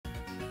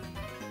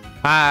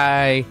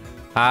Hi.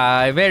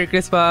 Hi. Merry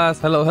Christmas.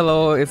 Hello,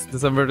 hello. It's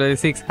December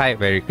 26th. Hi.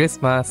 Merry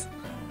Christmas.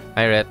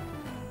 Hi, Red.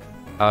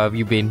 How have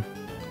you been?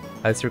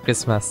 How's your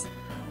Christmas?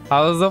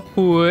 How's the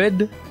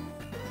food?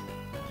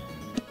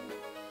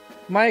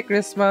 My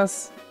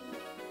Christmas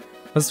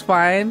was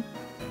fine.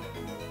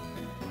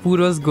 Food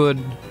was good.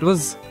 It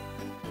was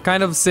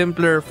kind of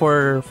simpler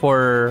for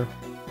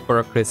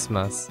a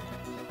Christmas.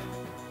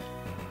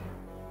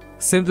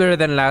 Simpler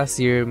than last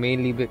year,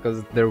 mainly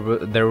because there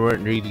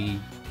weren't really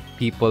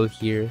people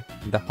here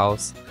in the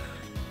house.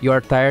 You are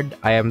tired?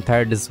 I am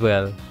tired as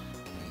well.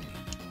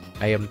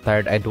 I am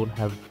tired. I don't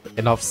have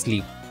enough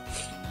sleep.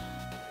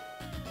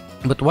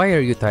 But why are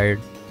you tired?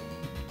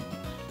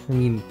 I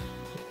mean,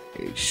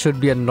 it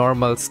should be a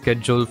normal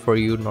schedule for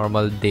you,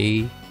 normal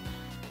day.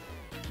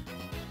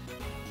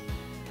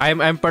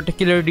 I'm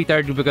particularly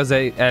tired because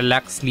I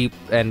lack sleep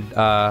and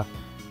I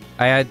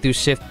had to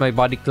shift my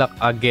body clock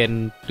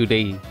again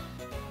today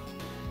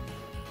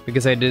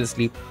because I didn't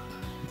sleep.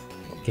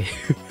 Okay.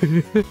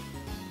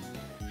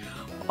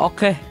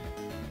 Okay.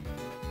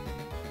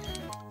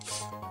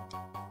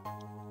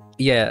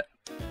 Yeah.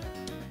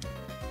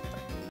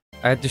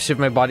 I had to shift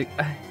my body.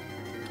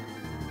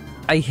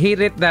 I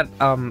hate it that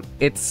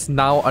it's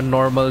now a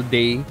normal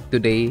day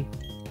today.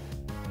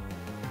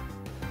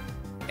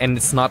 And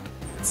it's not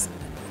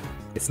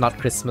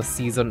Christmas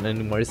season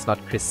anymore. It's not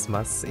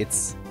Christmas.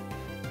 It's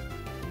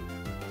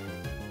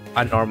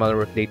a normal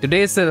work day.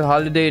 Today is a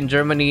holiday in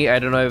Germany. I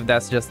don't know if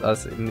that's just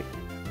us.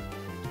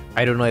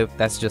 I don't know if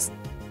that's just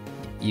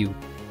you,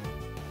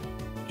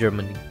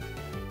 Germany,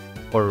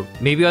 or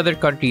maybe other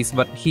countries.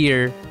 But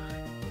here,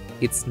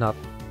 it's not.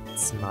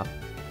 It's not.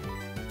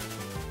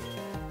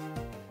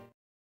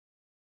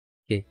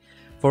 Okay.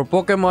 For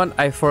Pokemon,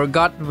 I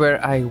forgot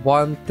where I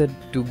wanted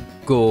to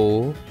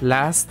go.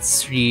 Last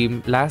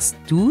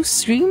two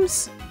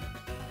streams,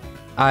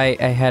 I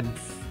had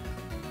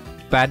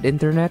bad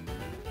internet,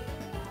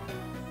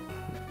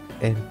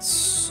 and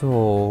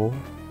so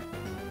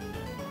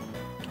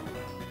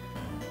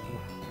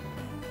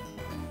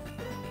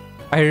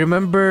I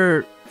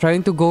remember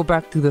trying to go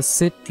back to the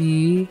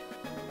city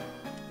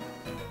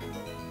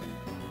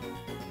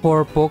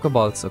for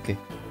Pokeballs. Okay.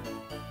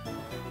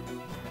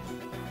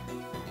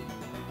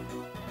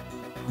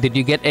 Did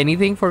you get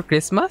anything for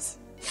Christmas?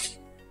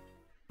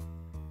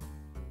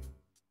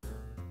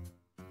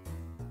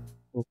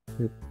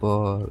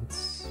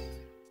 Pokeballs.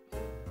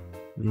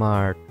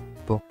 Mart.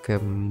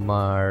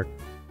 Pokemart.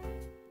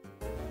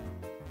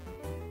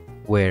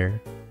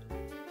 Where?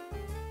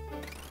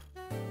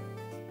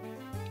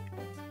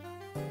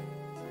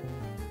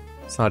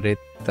 It's not it.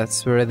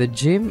 That's where the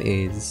gym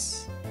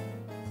is.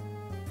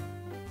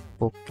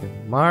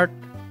 Pokemart.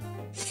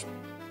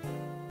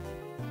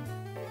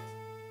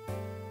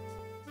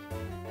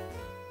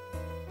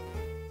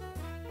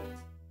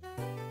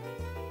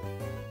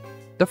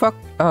 The fuck?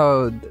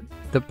 Oh,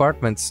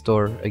 department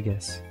store, I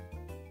guess.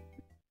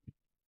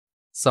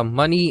 Some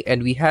money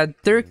and we had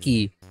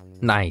turkey.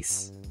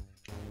 Nice.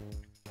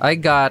 I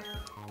got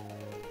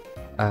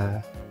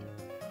let's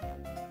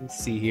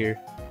see here.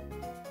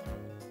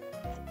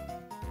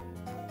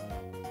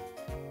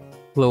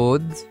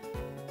 Clothes.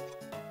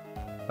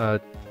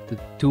 The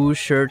 2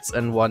 shirts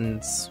and 1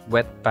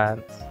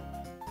 sweatpants.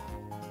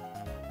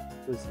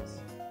 What is this?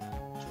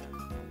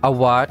 A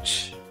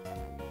watch.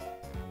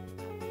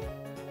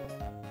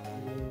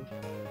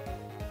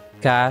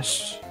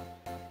 Cash.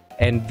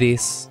 And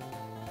this.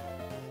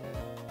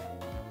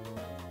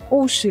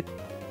 Oh shit.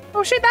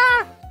 Oh shit,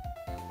 ah!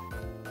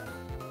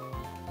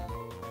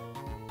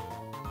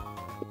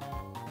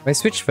 My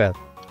switch fell.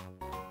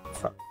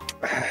 Fuck.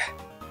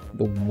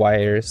 The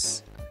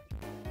wires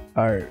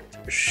are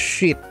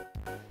shit.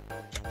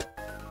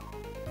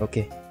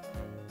 Okay.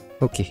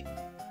 Okay.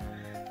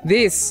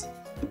 This.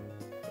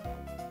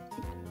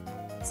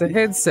 It's a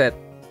headset.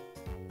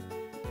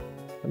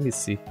 Let me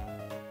see.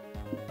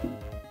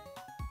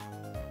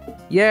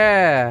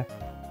 Yeah.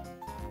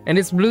 And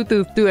it's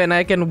Bluetooth too, and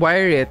I can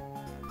wire it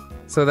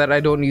so that I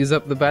don't use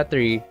up the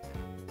battery.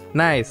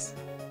 Nice.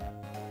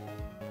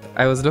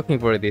 I was looking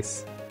for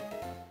this.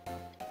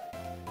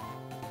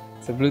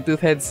 It's a Bluetooth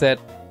headset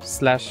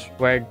 /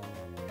 wired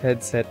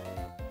headset.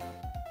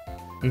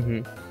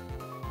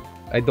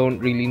 I don't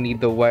really need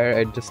the wire,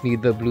 I just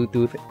need the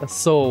Bluetooth.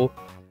 So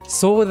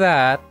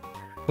that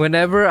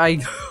whenever I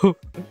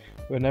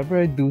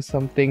do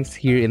some things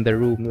here in the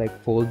room,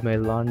 like fold my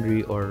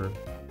laundry or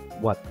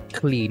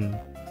clean,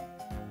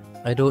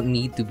 I don't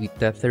need to be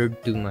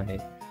tethered to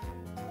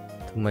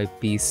my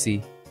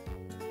PC.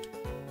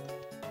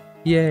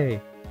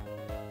 Yay.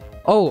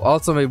 Oh,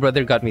 also my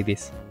brother got me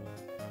this.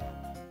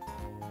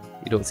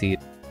 You don't see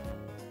it.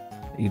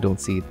 You don't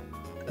see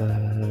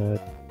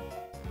it.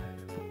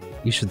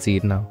 You should see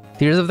it now.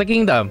 Tears of the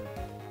Kingdom.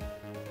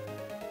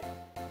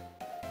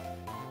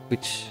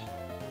 Which,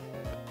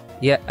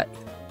 yeah,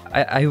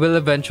 I will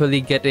eventually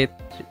get it.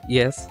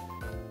 Yes,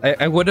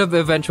 I would have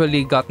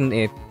eventually gotten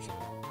it.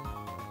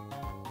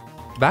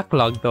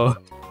 Backlog though.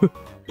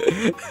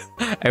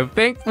 I'm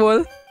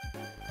thankful,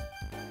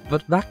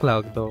 but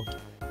backlog though.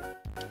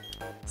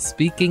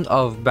 Speaking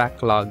of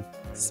backlog.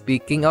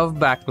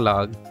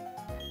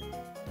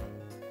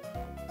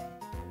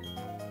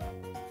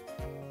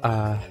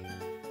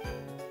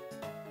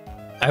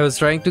 I was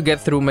trying to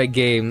get through my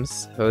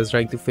games. I was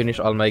trying to finish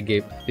all my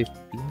games. 15?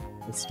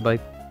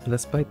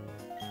 Let's buy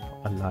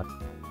a lot.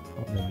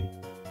 Oh, maybe.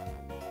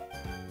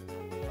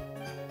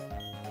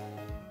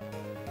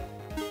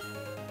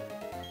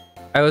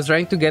 I was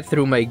trying to get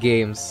through my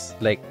games,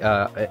 like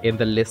in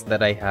the list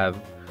that I have.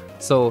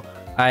 So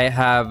I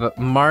have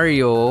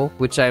Mario,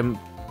 which I'm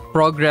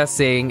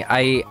progressing.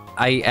 I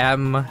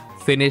am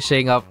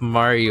finishing up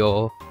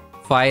Mario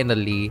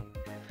finally.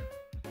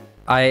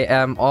 I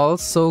am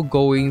also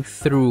going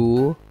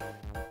through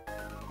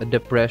a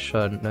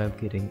depression. No, I'm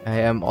kidding.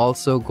 I am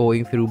also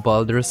going through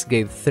Baldur's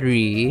Gate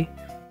 3.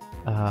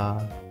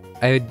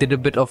 I did a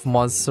bit of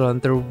Monster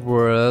Hunter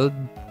World.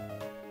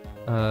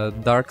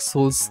 Dark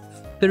Souls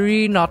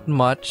 3, not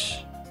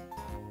much.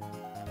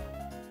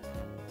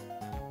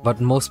 But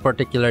most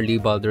particularly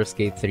Baldur's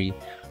Gate 3.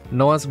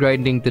 No one's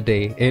grinding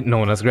today. No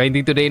one's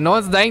grinding today. No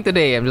one's dying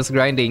today. I'm just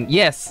grinding.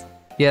 Yes.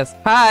 Yes.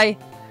 Hi.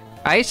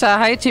 Aisha.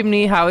 Hi,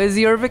 Chimney. How is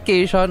your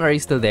vacation? Are you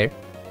still there?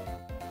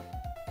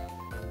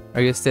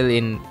 Are you still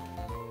in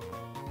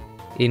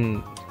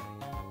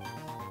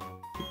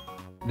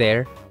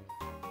there?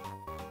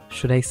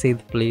 Should I say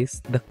the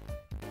place? The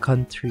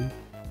country?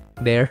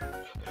 There?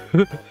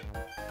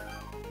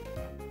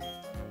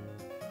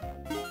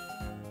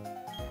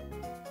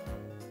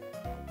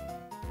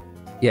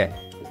 Yeah.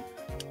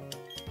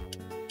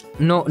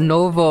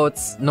 No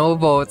votes. No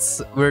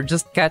votes. We're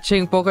just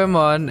catching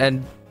Pokemon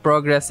and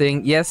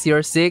progressing. Yes,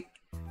 you're sick.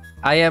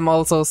 I am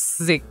also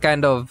sick,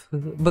 kind of.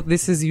 But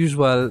this is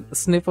usual.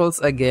 Sniffles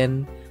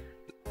again.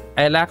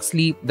 I lack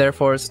sleep,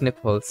 therefore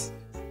sniffles.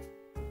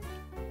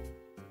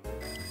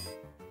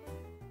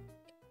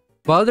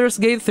 Baldur's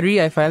Gate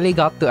 3, I finally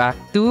got to Act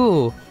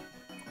 2.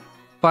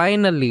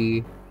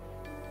 Finally.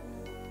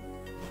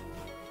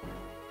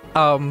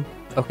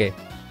 Okay.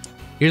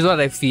 Here's what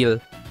I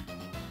feel.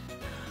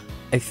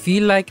 I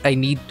feel like I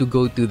need to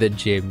go to the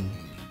gym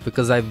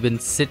because I've been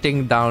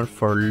sitting down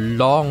for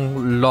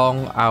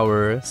long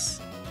hours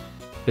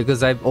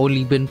because I've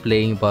only been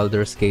playing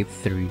Baldur's Gate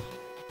 3.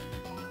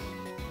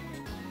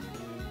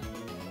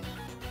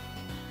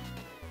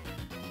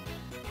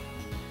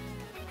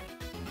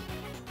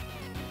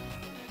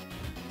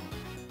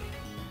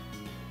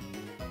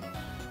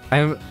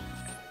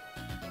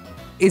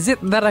 Is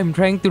it that I'm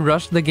trying to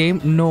rush the game?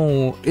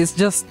 No, it's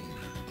just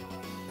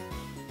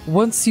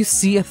once you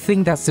see a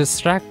thing that's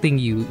distracting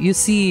you, you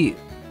see,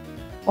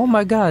 oh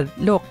my god,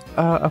 look,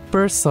 a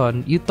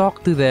person, you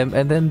talk to them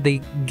and then they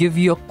give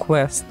you a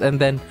quest and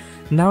then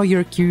now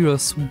you're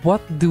curious,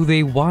 what do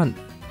they want?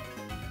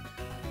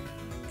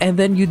 And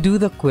then you do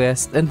the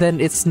quest and then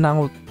it's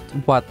now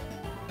what?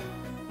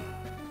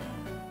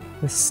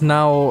 It's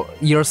now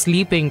your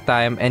sleeping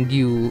time and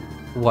you,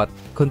 what?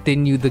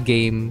 Continue the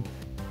game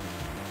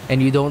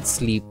and you don't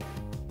sleep.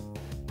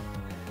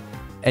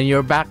 And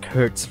your back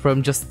hurts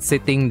from just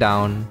sitting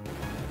down.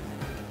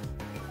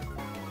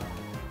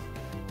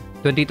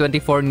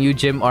 2024 new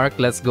gym arc,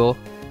 let's go.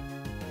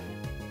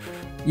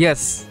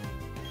 Yes.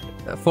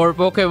 For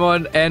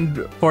Pokemon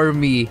and for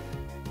me.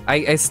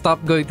 I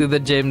stopped going to the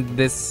gym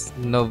this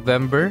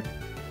November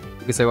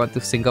because I went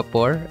to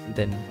Singapore.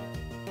 Then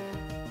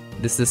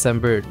this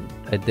December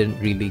I didn't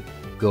really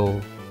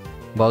go.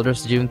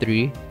 Baldur's Gym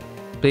 3.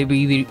 Play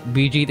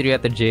BG3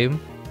 at the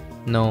gym?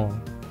 No.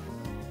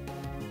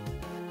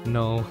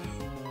 No.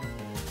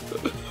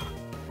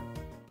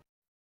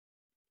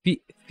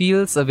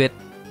 Feels a bit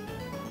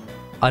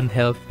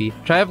unhealthy.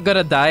 Triumph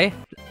gonna die?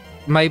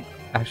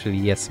 Actually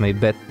yes, my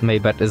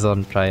bet is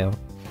on Triumph.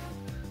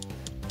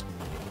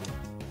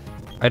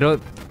 I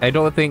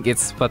don't think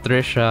it's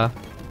Patricia.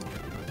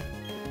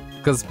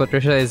 Because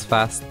Patricia is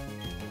fast.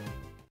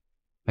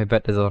 My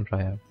bet is on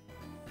Triumph.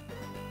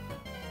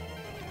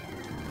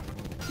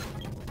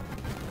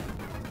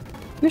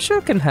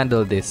 Michelle can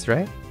handle this,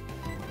 right?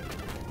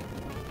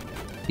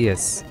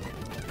 Yes.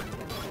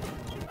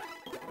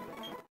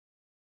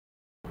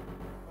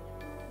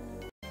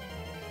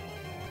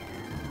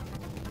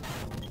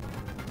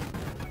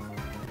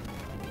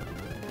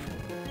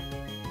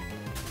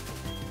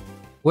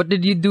 What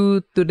did you do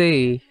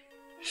today,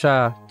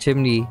 Sha,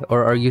 Chimney?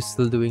 Or are you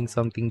still doing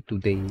something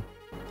today?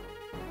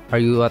 Are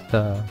you at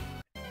the...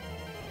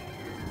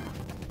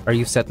 Are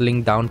you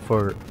settling down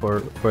for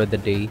the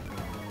day?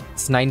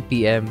 It's 9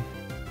 PM.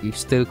 You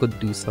still could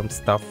do some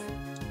stuff.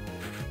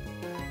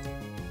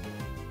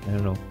 I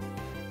don't know.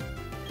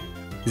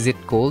 Is it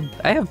cold?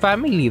 I have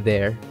family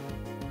there.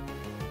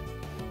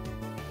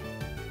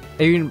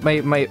 I mean,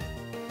 my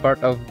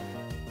part of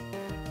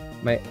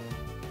my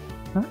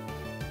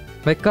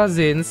my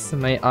cousins,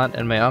 my aunt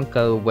and my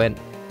uncle went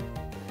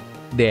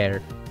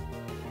there.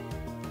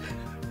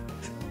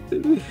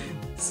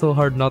 So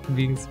hard not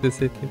being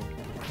specific.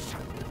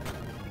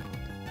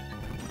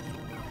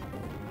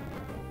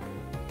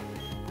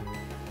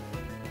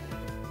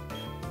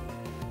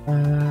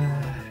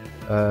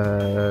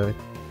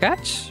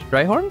 Catch?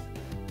 Rhyhorn?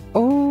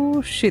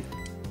 Oh shit.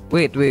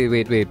 Wait.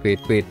 Wait.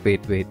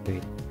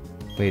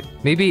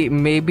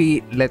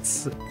 Maybe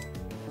let's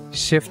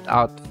shift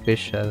out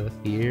Fischl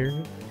here.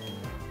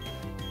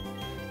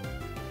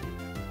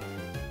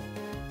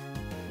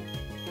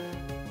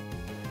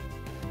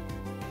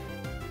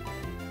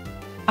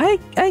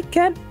 I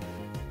can't.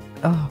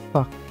 Oh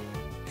fuck.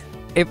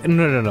 If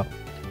no.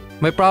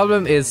 My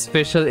problem is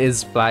Fischl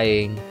is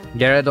flying.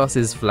 Gyarados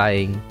is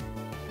flying.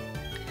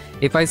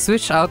 If I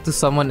switch out to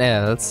someone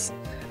else,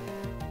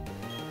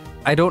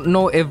 I don't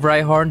know if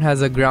Rhyhorn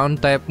has a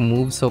ground type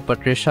move, so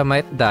Patricia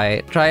might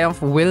die.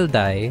 Triumph will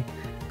die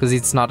because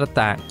it's not a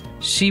tank.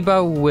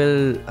 Shiba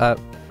will.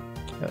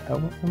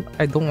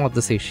 I don't want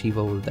to say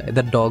Shiba will die.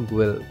 The dog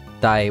will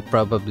die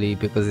probably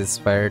because it's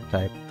fire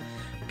type.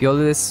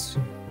 Piolus.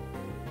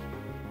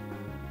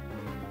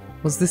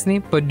 What's this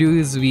name? Purdue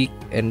is weak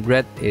and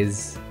Brett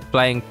is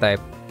flying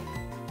type.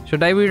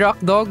 Should I be Rock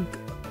Dog?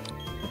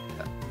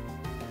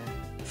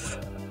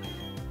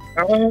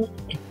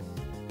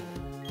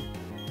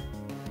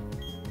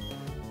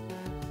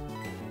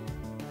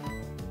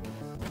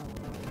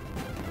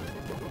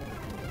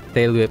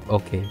 Tail Whip,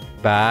 okay.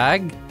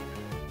 Bag.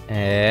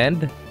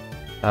 And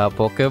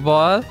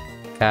Pokeball.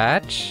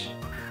 Catch.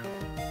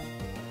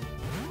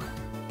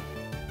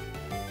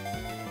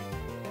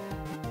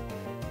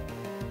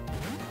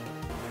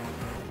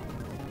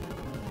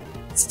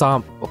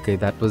 Stomp. Okay,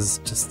 that was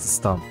just a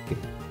stomp. Okay.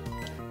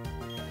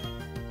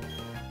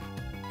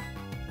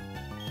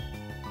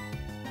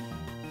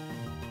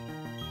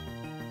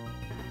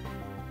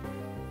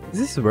 Does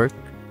this work?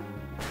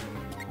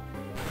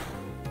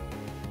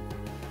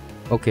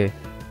 Okay.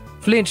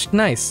 Flinched,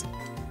 nice.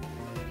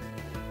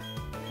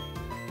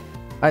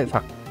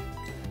 Fuck.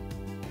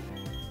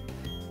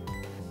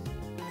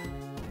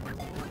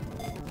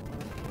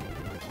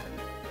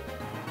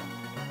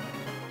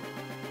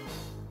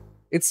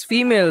 It's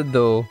female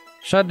though.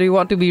 Shad, do you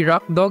want to be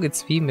Rock Dog?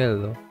 It's female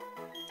though.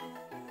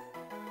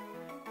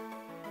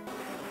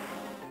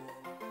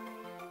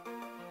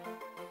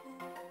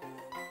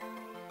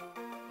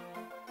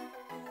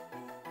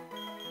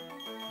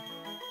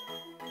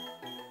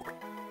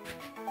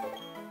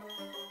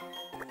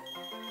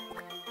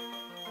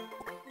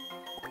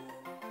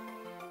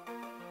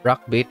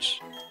 Rock bitch.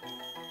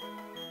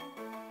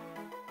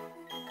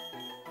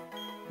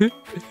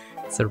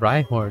 It's a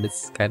Rhyhorn,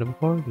 it's kind of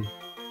horny.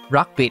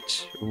 Rock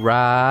bitch.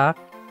 Rock.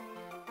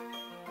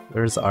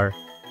 Where's R?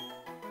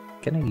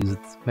 Can I use it?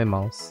 My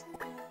mouse.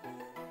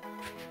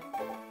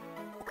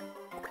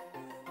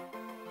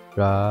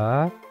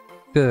 Rock.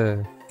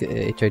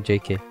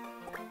 HIJK.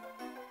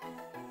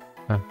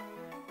 Huh.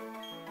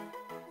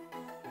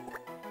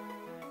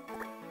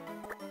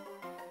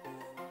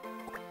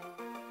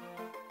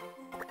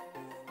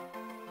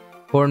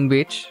 Horn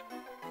bitch.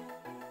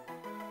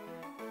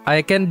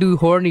 I can do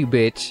horny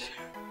bitch.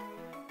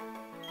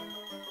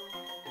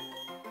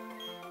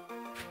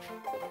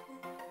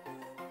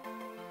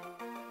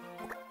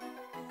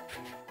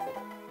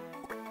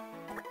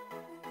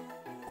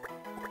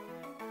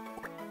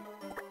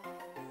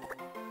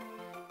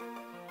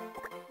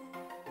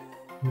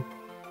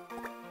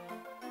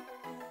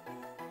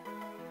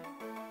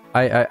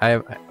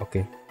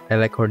 Okay. I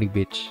like horny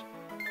bitch.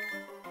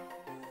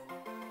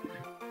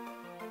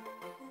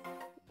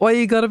 Why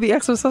you gotta be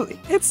extra?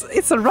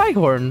 It's a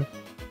Rhyhorn.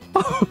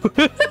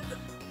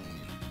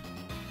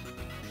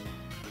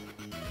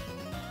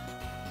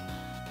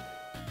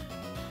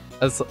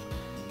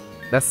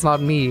 That's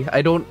not me.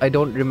 I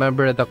don't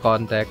remember the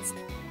context.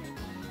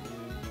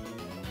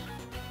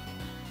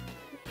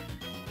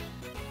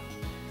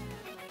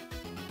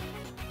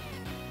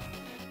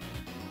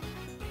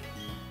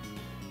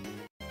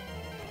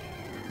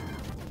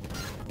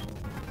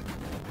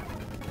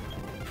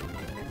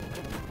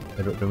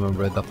 I don't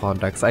remember the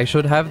context. I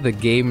should have the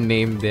game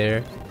name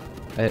there.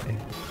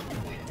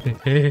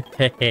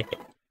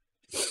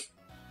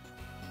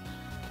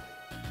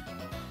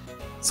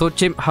 So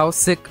Chimp, how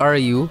sick are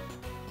you?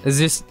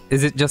 Is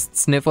it just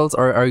sniffles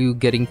or are you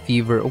getting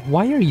fever?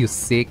 Why are you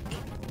sick?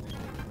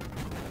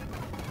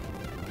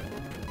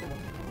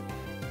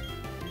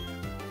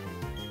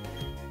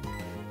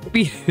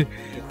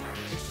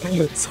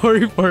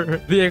 Sorry for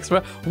the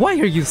extra. Why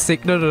are you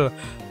sick? No.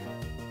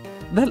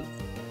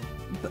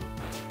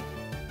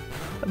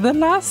 The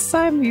last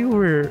time you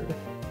were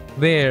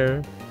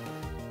there,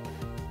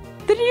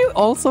 did you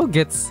also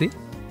get sick?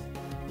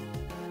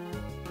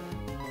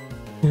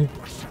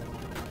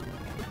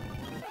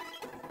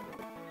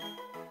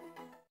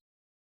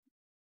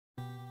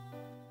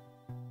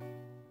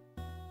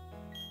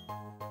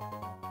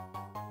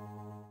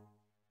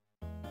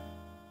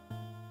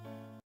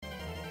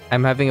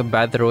 I'm having a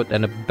bad throat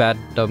and a bad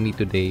tummy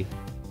today.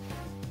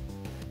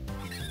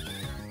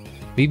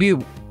 Maybe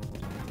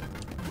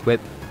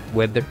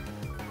weather.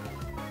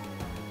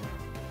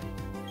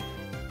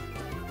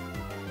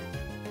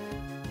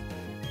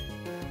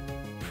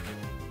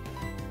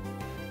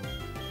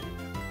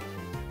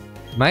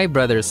 My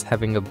brother's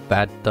having a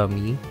bad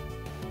tummy.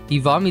 He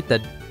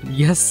vomited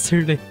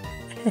yesterday.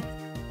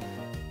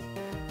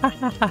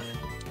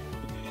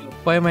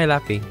 Why am I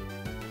laughing?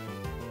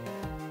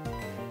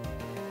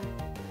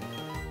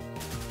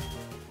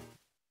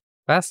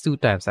 Past 2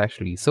 times,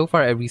 actually. So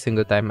far, every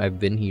single time I've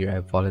been here,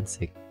 I've fallen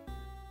sick.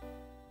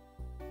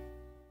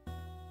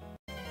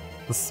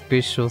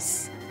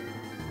 Suspicious.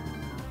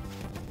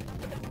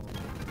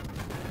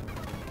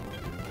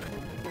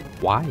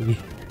 Why?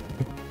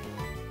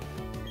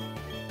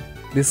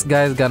 This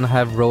guy's gonna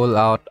have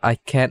rollout. I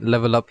can't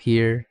level up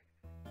here.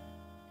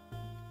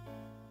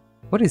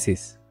 What is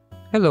this?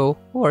 Hello,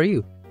 who are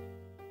you?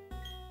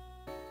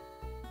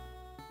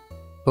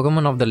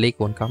 Pokemon of the lake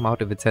won't come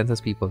out if it senses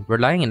people. We're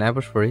lying in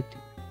ambush for it.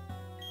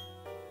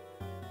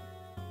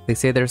 They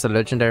say there's a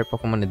legendary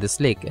Pokemon in this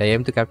lake. I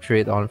aim to capture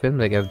it on film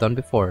like I've done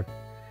before.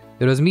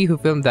 It was me who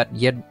filmed that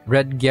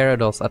red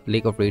Gyarados at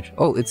Lake of Rage.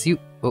 Oh, it's you.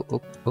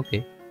 Oh,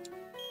 okay.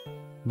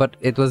 But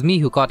it was me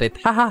who caught it.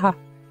 Ha ha ha.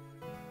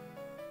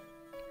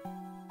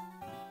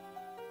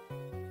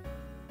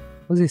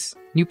 What's this?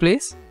 New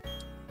place?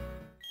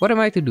 What am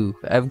I to do?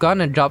 I've gone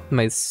and dropped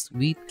my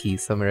sweet key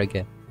somewhere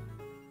again.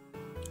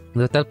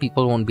 The hotel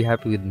people won't be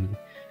happy with me.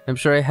 I'm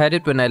sure I had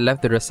it when I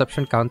left the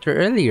reception counter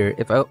earlier.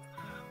 If I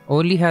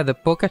only had the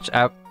Poketch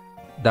app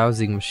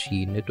dowsing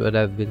machine, it would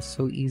have been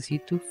so easy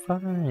to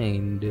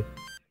find.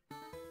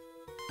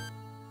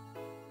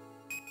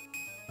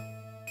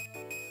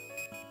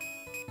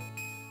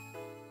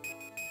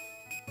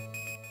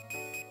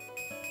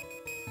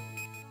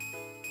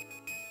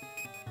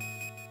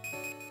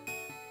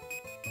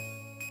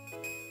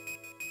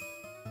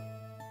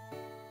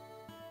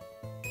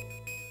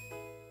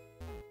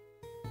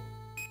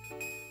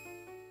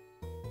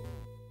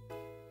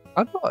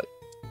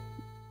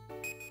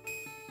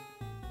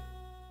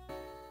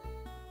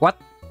 What?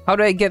 How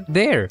do I get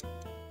there?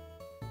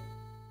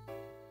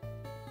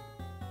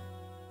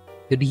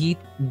 Did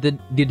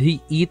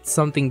he eat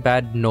something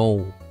bad?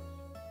 No.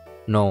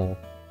 No.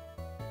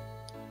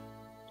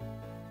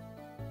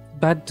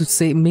 Bad to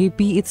say.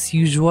 Maybe it's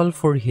usual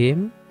for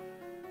him.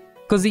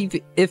 Because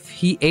if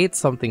he ate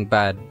something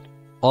bad,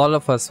 all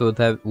of us would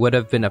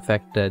have been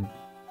affected.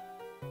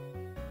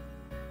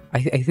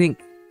 I think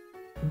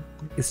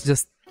it's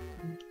just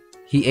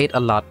he ate a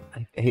lot.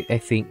 I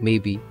think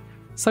maybe.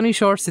 Sunny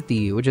Shore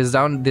City, which is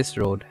down this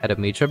road, had a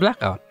major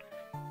blackout.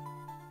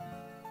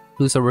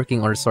 Crews are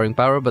working on restoring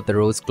power, but the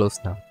road's closed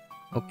now.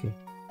 Okay.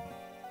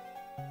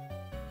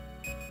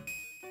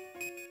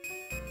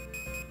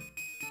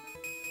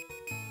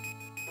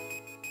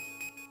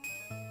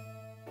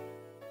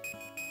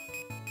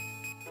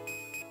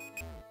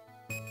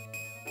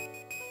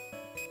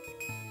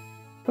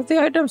 But the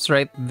item's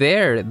right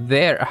there.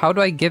 There. How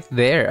do I get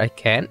there? I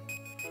can't.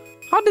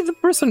 How did the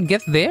person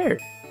get there?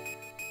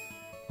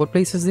 What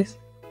place is this?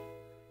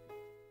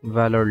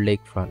 Valor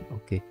Lakefront.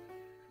 Okay.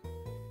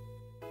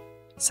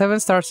 7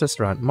 stars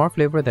restaurant. More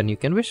flavor than you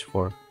can wish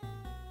for.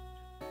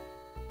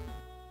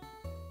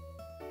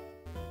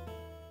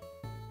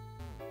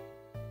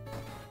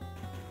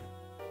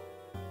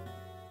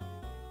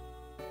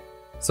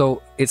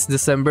 So it's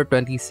December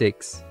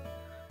 26th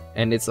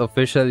and it's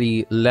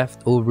officially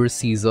leftover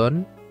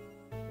season.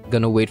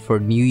 Gonna wait for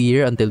New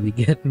Year until we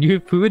get new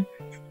food.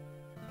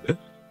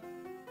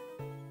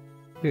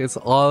 It's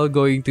all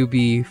going to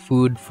be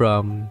food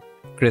from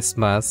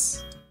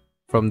Christmas,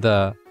 from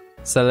the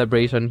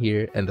celebration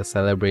here and the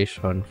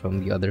celebration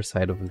from the other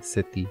side of the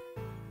city,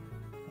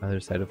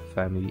 other side of the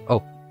family.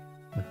 Oh,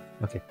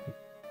 okay.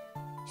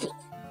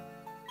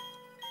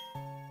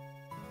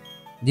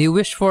 Do you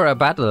wish for a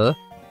battle?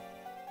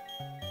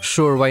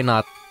 Sure, why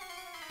not?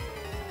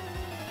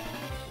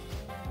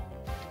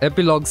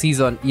 Epilogue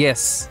season.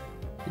 Yes.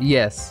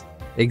 Yes.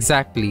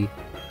 Exactly.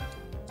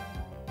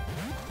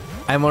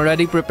 I'm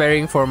already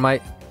preparing for my...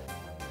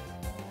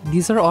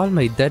 These are all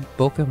my dead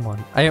Pokemon.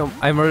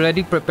 I'm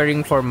already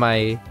preparing for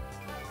my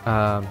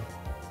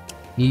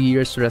New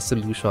Year's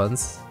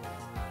resolutions.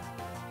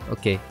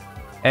 Okay.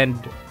 And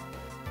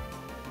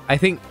I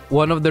think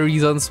one of the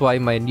reasons why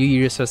my New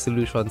Year's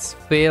resolutions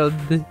failed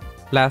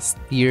last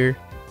year,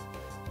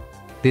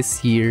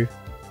 this year,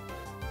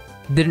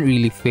 didn't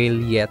really fail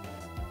yet,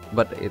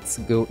 but it's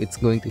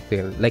going to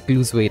fail. Like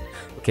lose weight.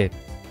 Okay.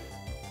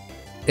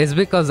 It's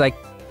because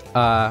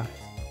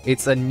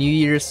it's a New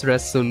Year's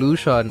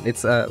resolution.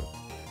 It's a...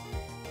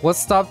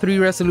 What's top 3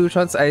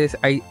 resolutions?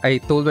 I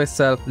told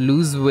myself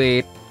lose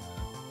weight.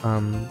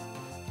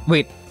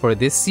 Wait, for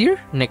this year?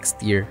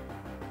 Next year.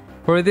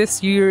 For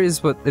this year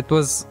is what it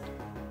was.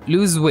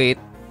 Lose weight.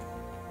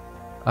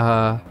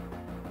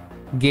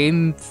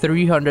 Gain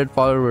 300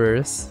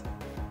 followers.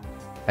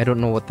 I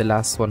don't know what the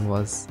last one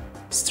was.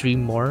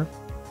 Stream more.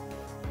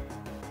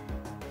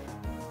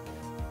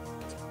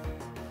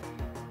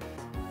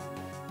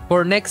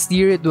 For next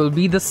year, it will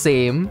be the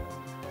same.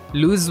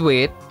 Lose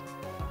weight.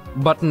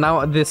 But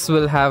now this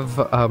will have,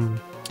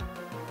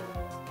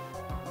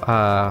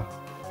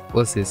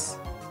 what's this?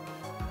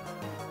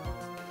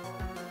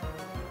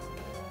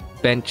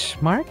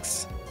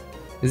 Benchmarks?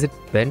 Is it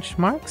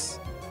benchmarks?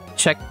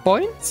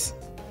 Checkpoints?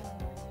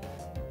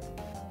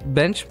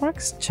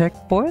 Benchmarks?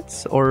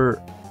 Checkpoints?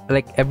 Or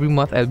like every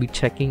month I'll be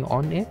checking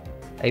on it,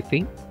 I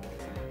think.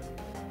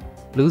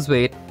 Lose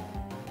weight.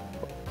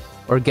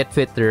 Or get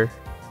fitter.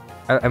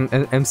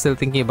 I'm still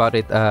thinking about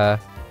it.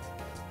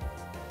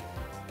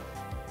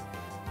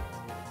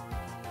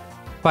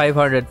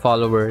 500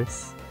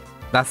 followers.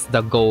 That's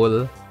the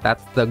goal.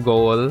 That's the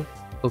goal.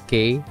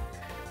 Okay.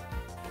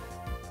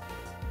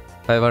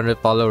 500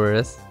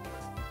 followers.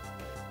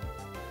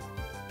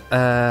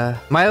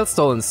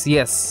 Milestones,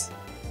 yes.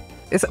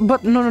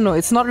 But no.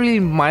 It's not really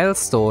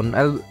milestone.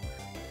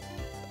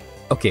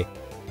 Okay.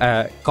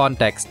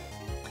 Context.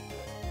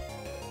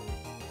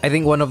 I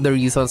think one of the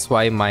reasons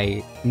why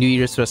my New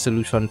Year's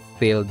resolution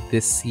failed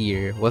this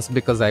year was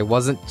because I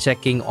wasn't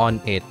checking on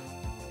it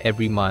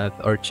every month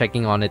or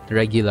checking on it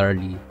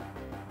regularly.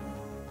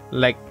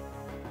 Like,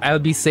 I'll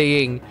be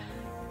saying,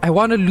 I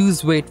want to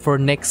lose weight for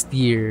next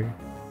year,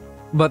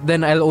 but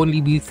then I'll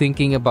only be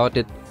thinking about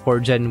it for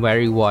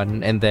January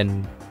 1 and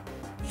then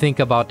think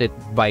about it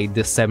by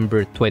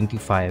December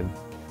 25.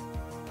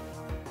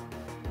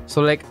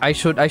 So like, I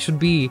should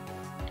be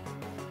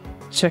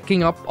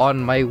checking up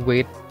on my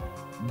weight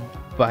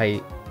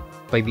by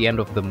the end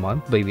of the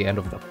month, by the end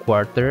of the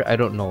quarter. I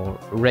don't know,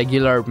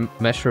 regular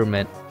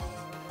measurement.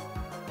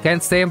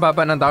 Can't stay in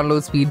baba ng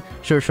download speed.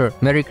 Sure.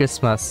 Merry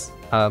Christmas.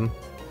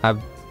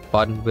 Have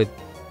fun with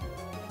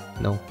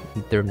no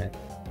internet.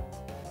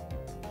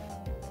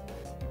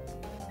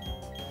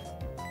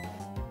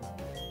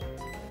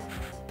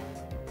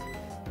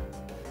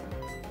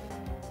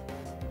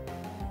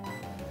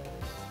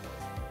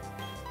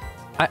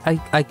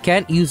 I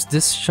can't use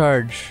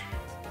discharge.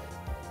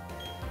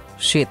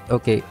 Shit,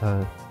 okay,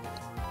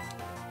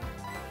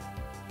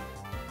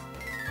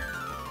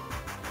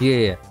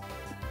 yeah.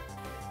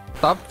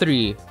 Top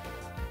 3.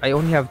 I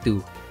only have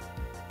 2.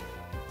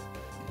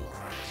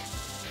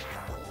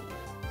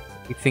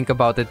 You think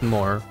about it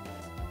more.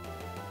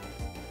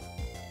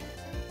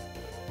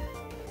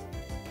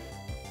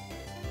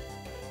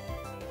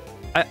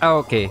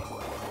 Okay.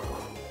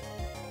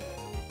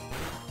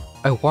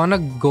 I wanna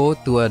go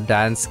to a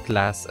dance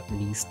class at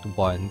least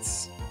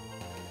once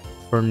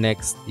for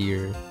next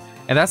year.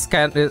 And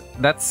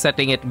that's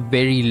setting it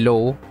very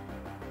low,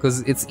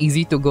 because it's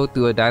easy to go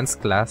to a dance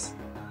class,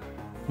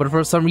 but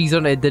for some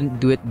reason I didn't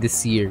do it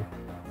this year.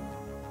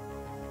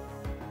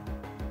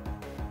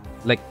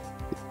 Like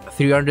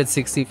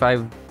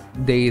 365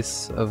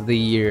 days of the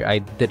year I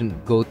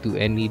didn't go to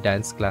any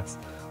dance class.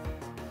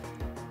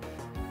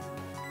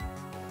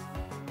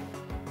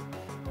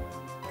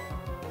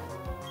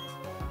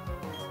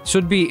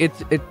 Should be it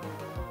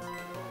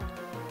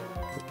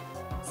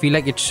feel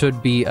like it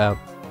should be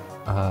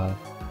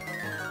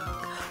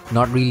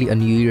not really a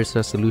New Year's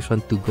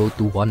resolution to go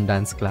to one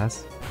dance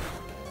class.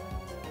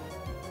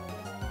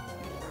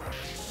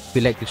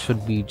 Feel like it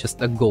should be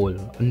just a goal,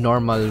 a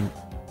normal,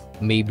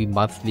 maybe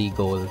monthly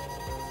goal.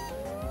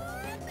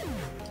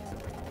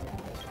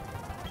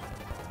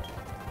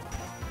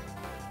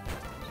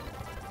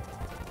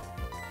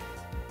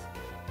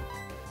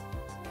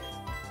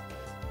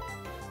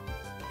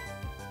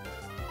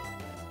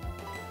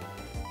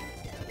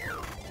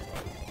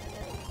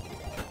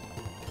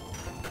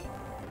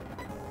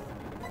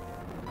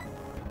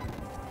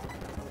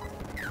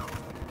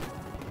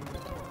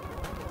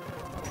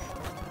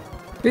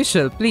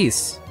 Vishal,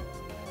 please.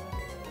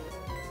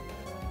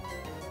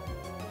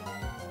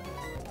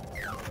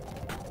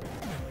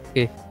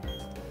 Okay.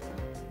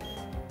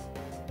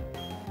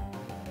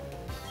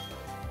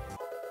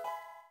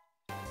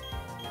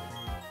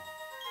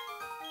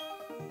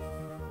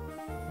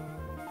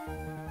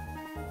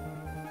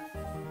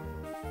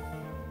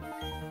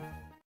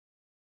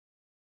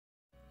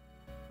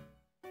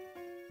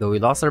 Though we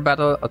lost our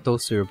battle, a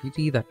toast to your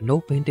beauty that no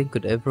painting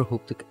could ever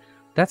hope to...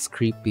 That's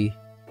creepy.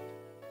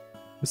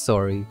 I'm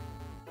sorry.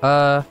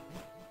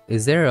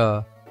 Is there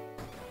a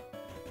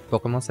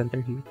Pokemon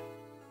Center here?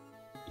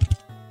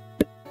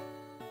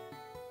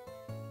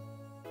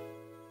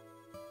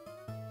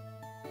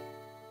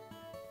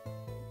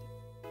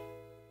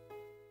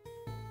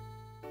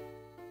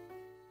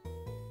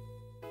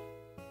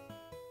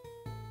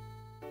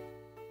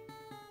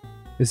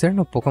 Is there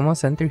no Pokemon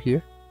Center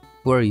here?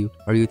 Who are you?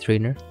 Are you a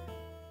trainer?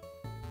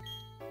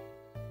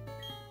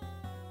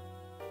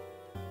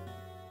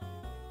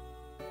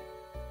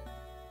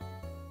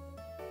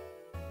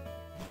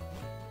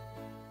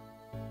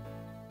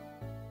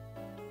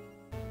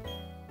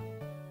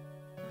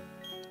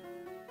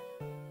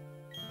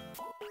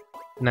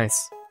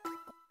 Nice.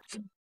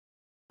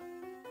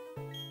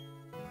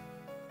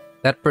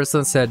 That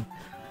person said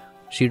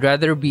she'd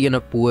rather be in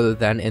a pool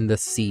than in the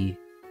sea.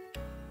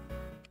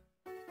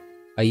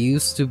 I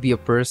used to be a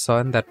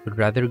person that would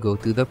rather go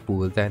to the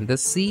pool than the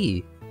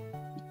sea.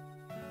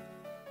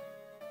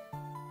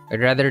 I'd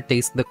rather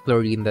taste the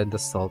chlorine than the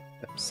salt.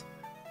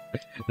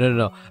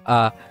 No.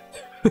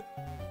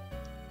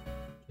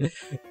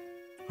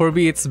 For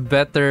me, it's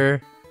better.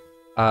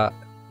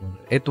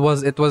 It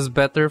was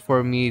better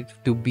for me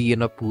to be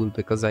in a pool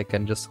because I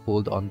can just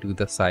hold on to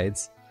the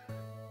sides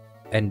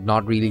and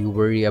not really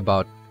worry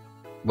about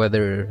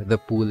whether the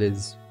pool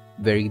is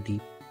very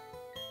deep.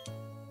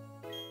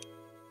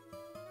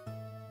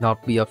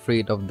 Not be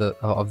afraid of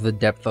the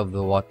depth of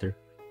the water.